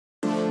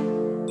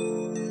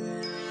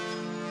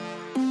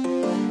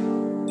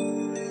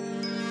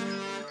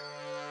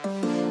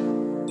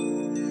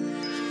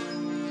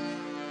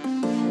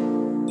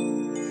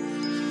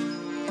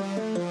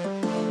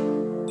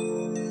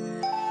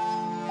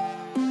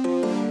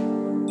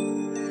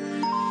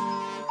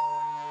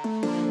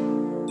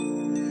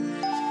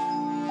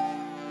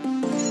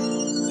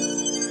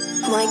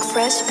Like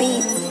fresh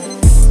beats.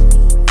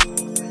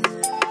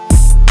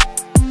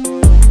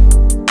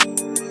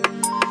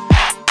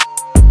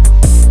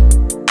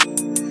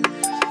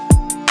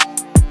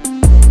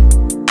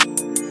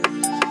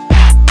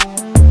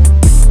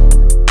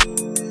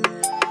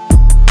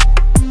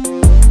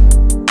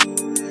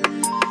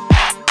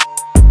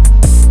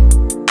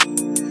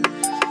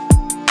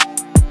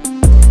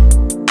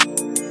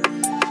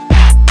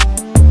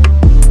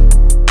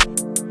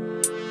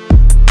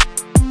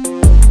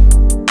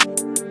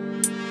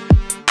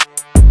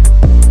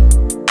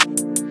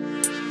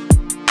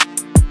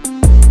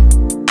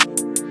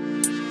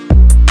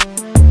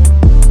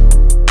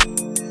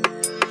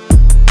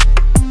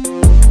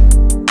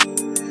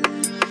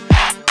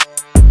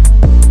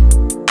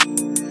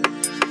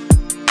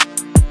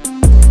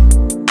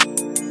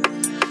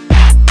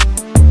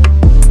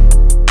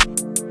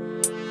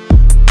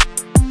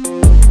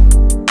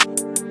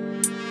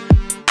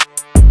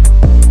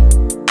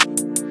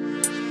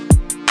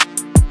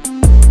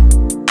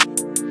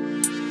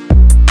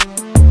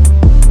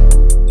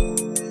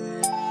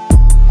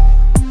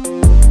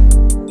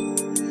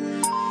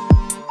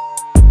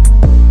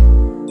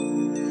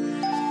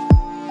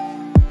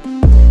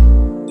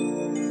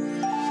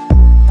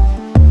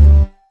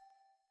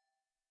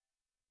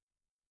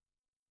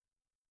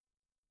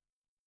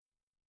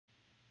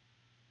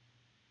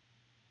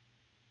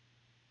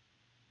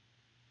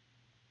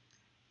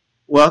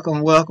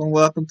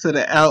 Welcome to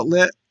the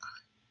outlet.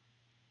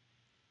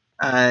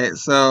 Alright,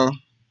 so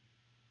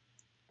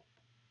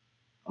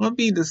I'm gonna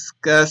be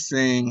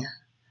discussing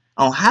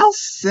on how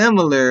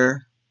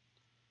similar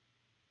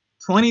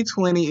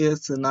 2020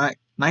 is to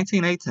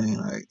 1918.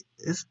 Like,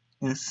 it's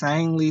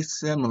insanely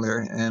similar,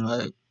 and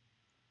like,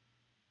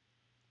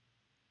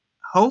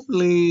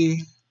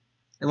 hopefully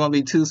it won't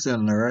be too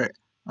similar, right?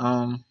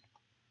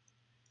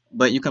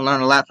 But you can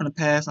learn a lot from the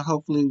past, and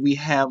hopefully we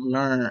have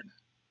learned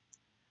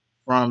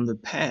from the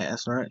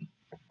past, right?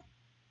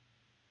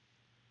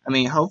 I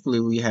mean, hopefully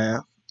we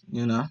have,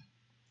 you know.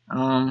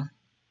 And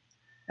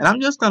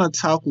I'm just gonna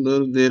talk a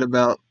little bit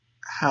about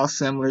how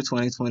similar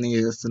 2020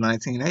 is to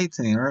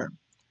 1918, right?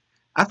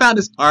 I found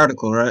this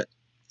article, right?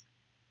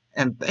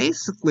 And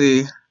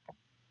basically,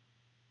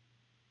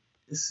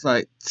 it's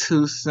like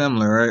too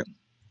similar, right?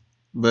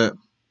 But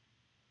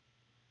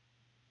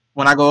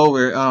when I go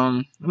over it,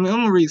 I'm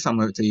gonna read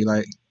some of it to you.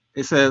 Like,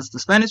 it says, the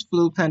Spanish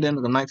flu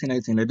pandemic of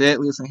 1918, the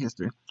deadliest in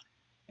history,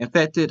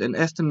 infected an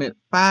estimate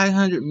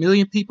 500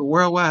 million people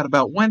worldwide,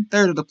 about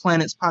 1/3 of the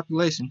planet's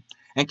population,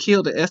 and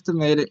killed an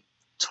estimated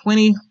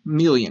 20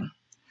 million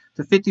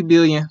to 50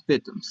 billion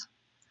victims,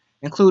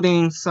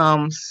 including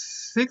some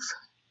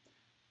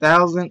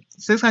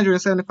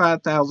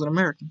 675,000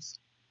 Americans.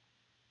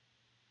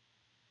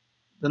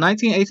 The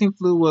 1918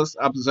 flu was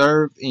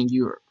observed in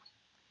Europe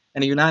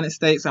and the United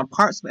States and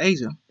parts of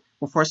Asia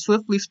before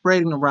swiftly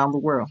spreading around the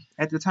world.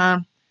 At the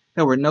time,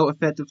 there were no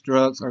effective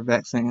drugs or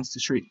vaccines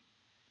to treat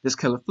this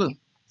killer flu.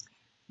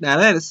 Now,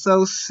 that is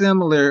so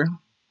similar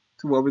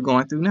to what we're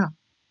going through now.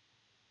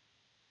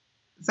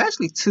 It's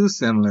actually too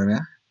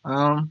similar,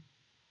 man.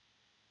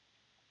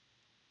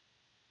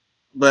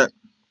 But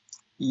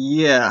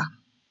yeah,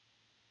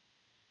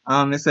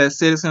 it says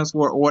citizens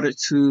were ordered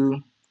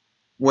to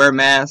wear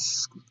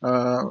masks.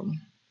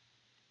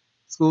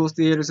 Schools,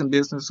 theaters, and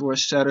businesses were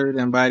shuttered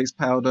and bodies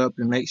piled up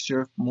in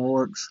makeshift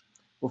morgues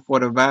before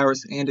the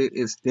virus ended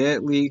its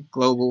deadly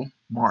global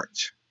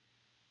march.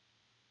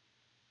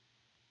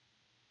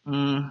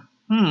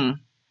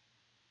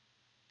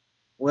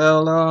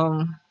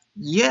 Well,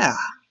 yeah.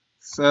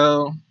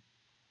 So,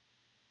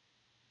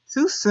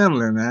 too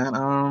similar, man.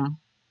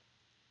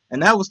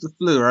 And that was the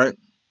flu, right?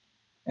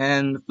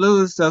 And the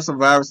flu is just a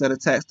virus that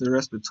attacks the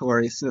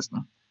respiratory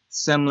system,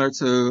 similar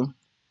to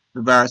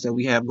the virus that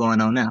we have going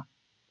on now.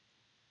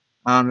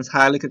 It's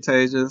highly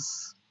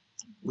contagious,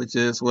 which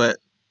is what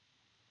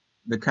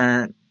the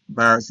current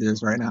virus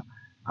is right now.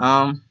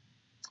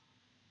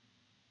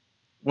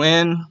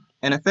 When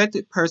an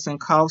affected person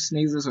coughs,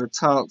 sneezes, or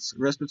talks,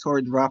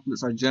 respiratory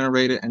droplets are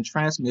generated and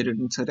transmitted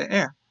into the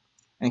air,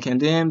 and can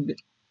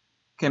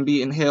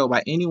be inhaled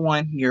by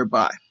anyone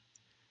nearby.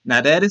 Now,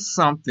 that is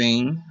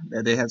something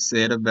that they have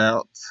said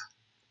about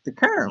the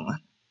current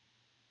one.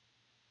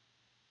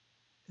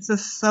 It's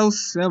just so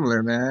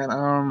similar, man.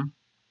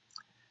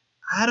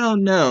 I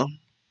don't know.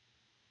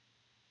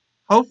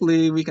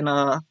 Hopefully, we can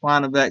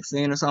find a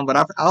vaccine or something. But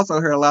I've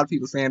also heard a lot of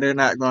people saying they're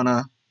not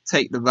gonna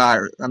take the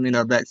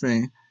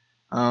vaccine.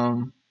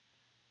 I've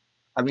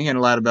been hearing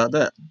a lot about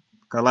that.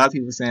 A lot of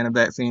people are saying the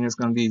vaccine is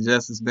gonna be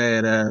just as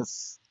bad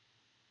as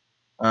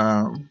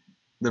the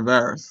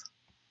virus.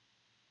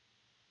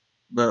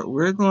 But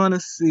we're going to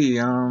see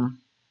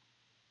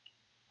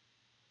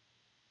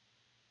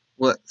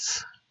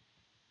what's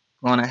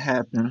going to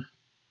happen.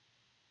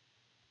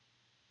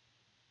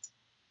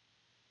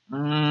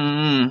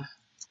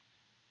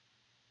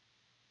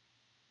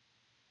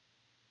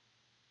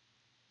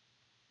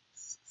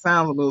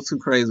 Sounds a little too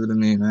crazy to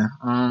me,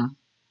 man.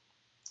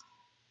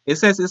 It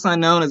says it's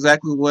unknown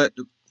exactly what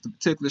the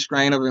particular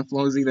strain of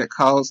influenza that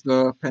caused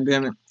the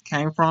pandemic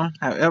came from.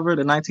 However,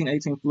 the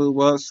 1918 flu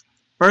was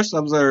first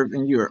observed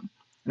in Europe,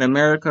 in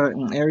America,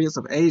 and areas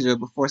of Asia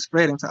before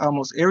spreading to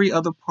almost every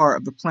other part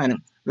of the planet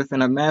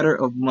within a matter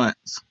of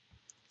months.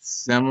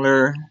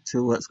 Similar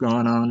to what's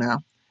going on now.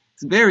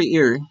 It's very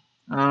eerie.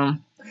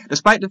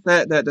 Despite the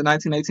fact that the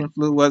 1918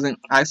 flu wasn't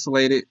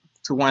isolated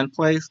to one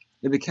place,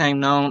 it became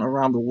known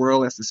around the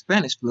world as the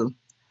Spanish flu,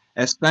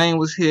 as Spain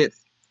was hit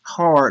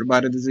hard by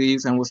the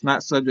disease and was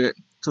not subject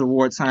to the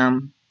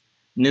wartime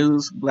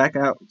news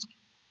blackouts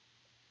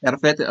that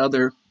affected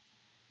other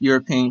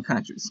European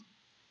countries.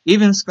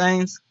 Even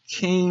Spain's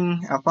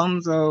King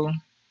Alfonso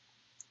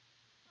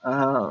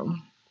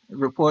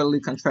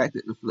reportedly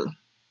contracted the flu.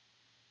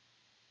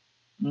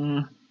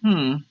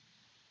 Hmm.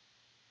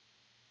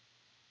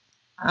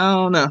 I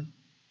don't know.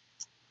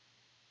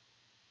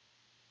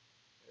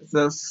 It's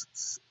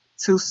just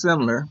too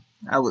similar,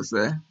 I would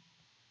say.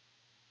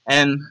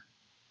 And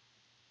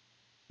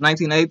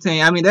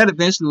 1918, I mean, that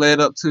eventually led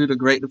up to the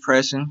Great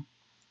Depression.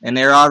 And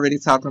they're already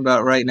talking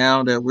about right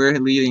now that we're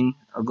leading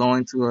or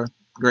going to a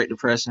Great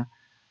Depression.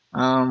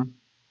 Um,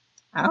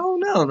 I don't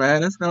know,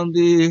 man. It's going to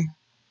be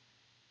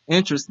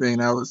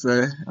interesting, I would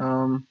say.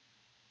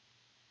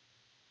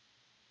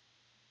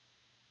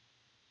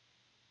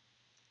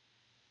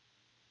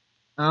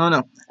 I don't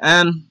know.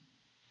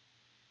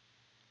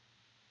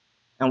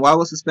 And why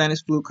was the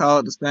Spanish flu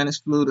called the Spanish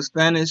flu? The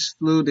Spanish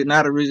flu did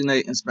not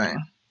originate in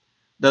Spain.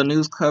 The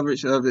news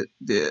coverage of it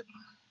did.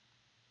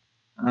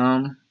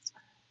 Um,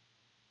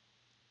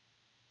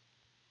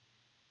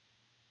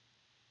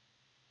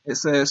 it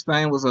says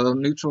Spain was a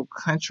neutral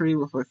country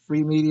with a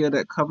free media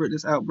that covered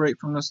this outbreak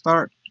from the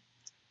start.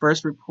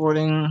 First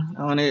reporting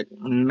on it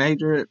in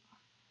Madrid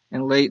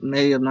in late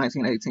May of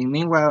 1918.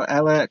 Meanwhile,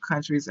 Allied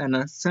countries and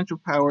the Central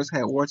Powers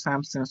had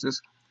wartime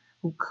censors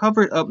who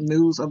covered up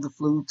news of the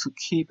flu to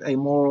keep a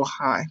moral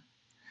high.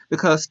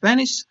 Because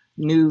Spanish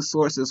news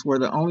sources were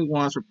the only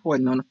ones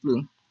reporting on the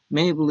flu.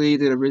 Many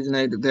believed it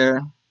originated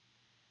there.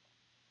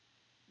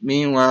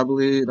 Meanwhile,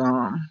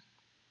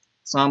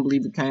 some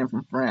believed it came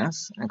from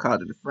France and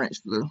called it the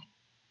French flu.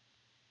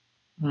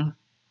 Hmm.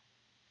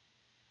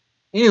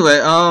 Anyway,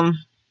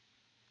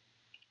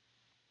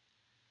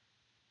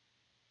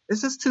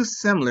 it's just too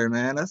similar,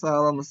 man. That's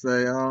all I'm gonna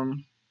say.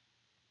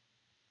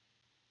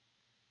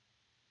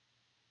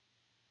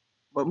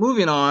 But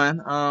moving on,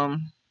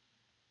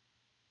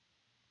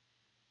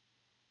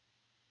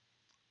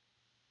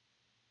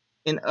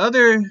 in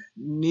other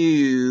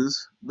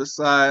news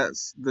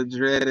besides the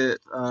dreaded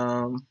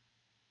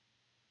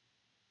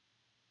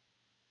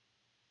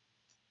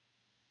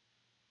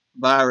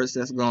virus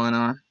that's going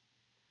on,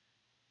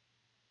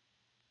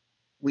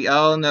 we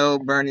all know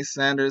Bernie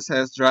Sanders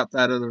has dropped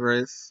out of the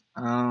race.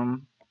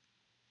 And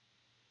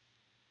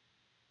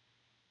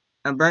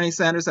Bernie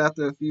Sanders,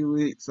 after a few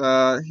weeks,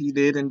 he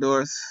did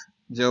endorse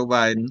Joe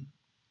Biden.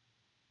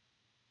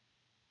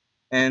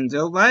 And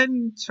Joe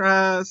Biden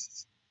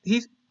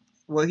he's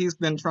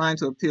been trying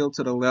to appeal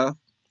to the left.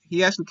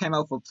 He actually came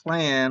up with a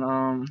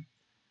plan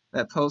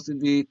that's supposed to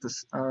be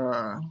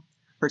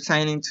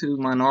pertaining to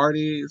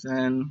minorities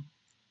and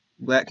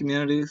black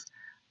communities.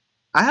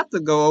 I have to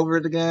go over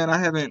it again. I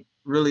haven't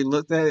really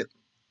looked at it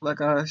like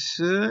I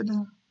should,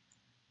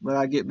 but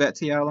I'll get back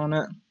to y'all on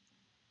that.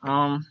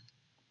 Um,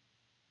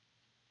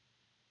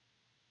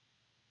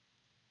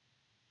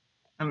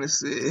 Let me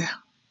see.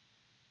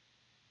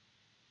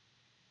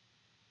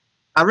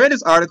 I read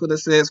this article that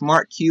says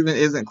Mark Cuban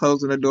isn't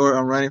closing the door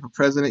on running for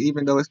president,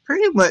 even though it's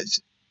pretty much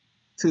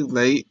too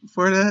late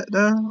for that,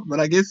 though. But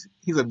I guess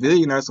he's a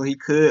billionaire, so he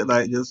could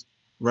like just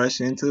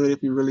rush into it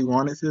if he really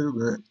wanted to.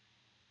 But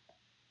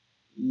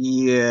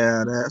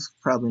yeah, that's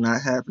probably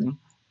not happening.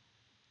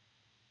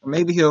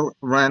 Maybe he'll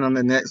run on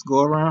the next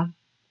go around.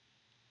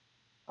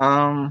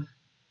 Um,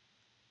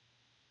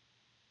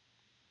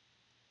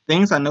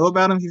 Things I know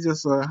about him, he's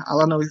just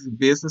all I know he's a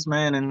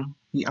businessman and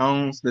he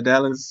owns the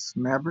Dallas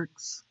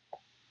Mavericks.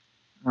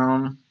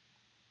 Um,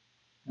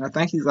 I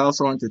think he's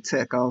also into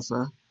tech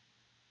also.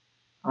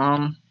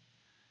 Um,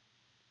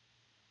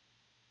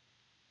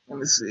 Let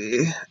me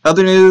see.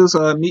 Other news: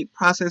 meat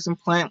processing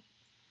plant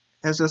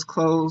has just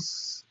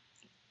closed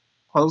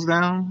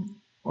down,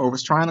 or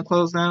was trying to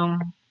close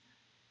down.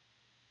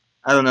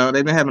 I don't know.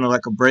 They've been having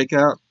like a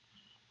breakout.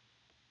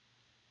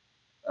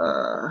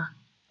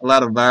 A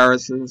lot of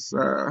viruses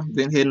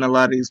been hitting a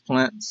lot of these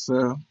plants.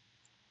 So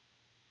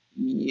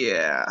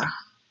yeah.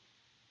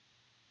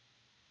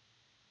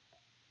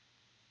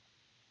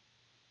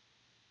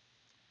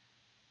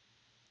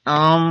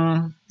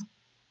 Um,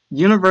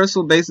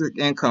 Universal basic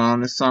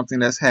income is something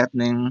that's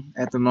happening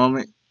at the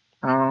moment.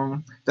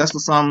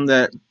 That's something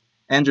that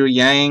Andrew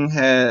Yang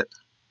had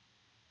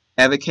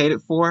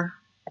advocated for.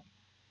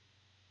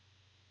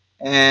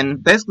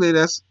 And basically,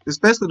 that's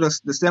especially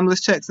the stimulus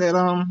checks that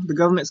the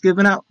government's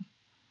giving out.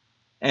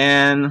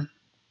 And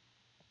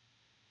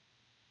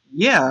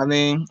yeah, I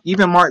mean,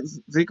 even Mark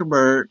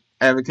Zuckerberg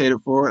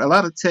advocated for it. A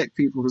lot of tech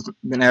people have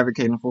been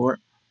advocating for it,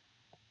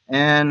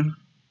 and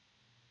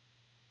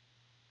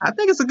I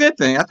think it's a good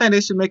thing. I think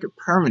they should make it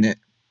permanent,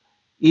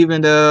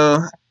 even though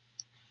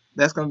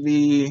that's gonna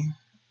be a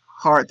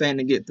hard thing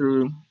to get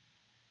through.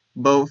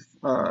 Both,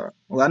 well,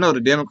 I know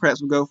the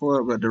Democrats would go for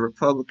it, but the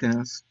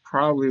Republicans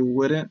probably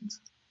wouldn't.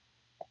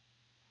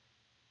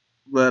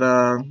 But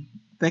I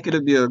think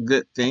it'll be a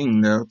good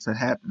thing though to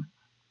happen.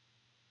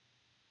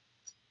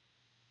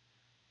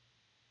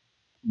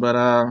 But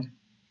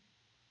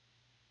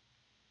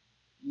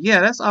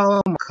yeah, that's all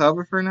I'm gonna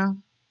cover for now.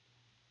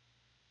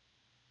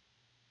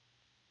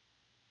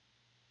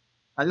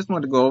 I just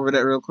wanted to go over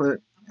that real quick,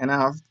 and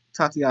I'll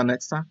talk to y'all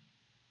next time.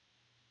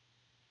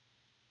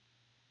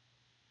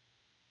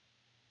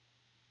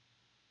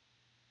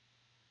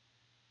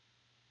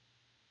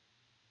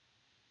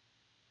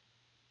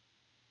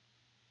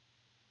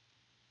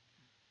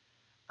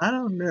 I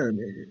don't know,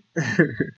 nigga.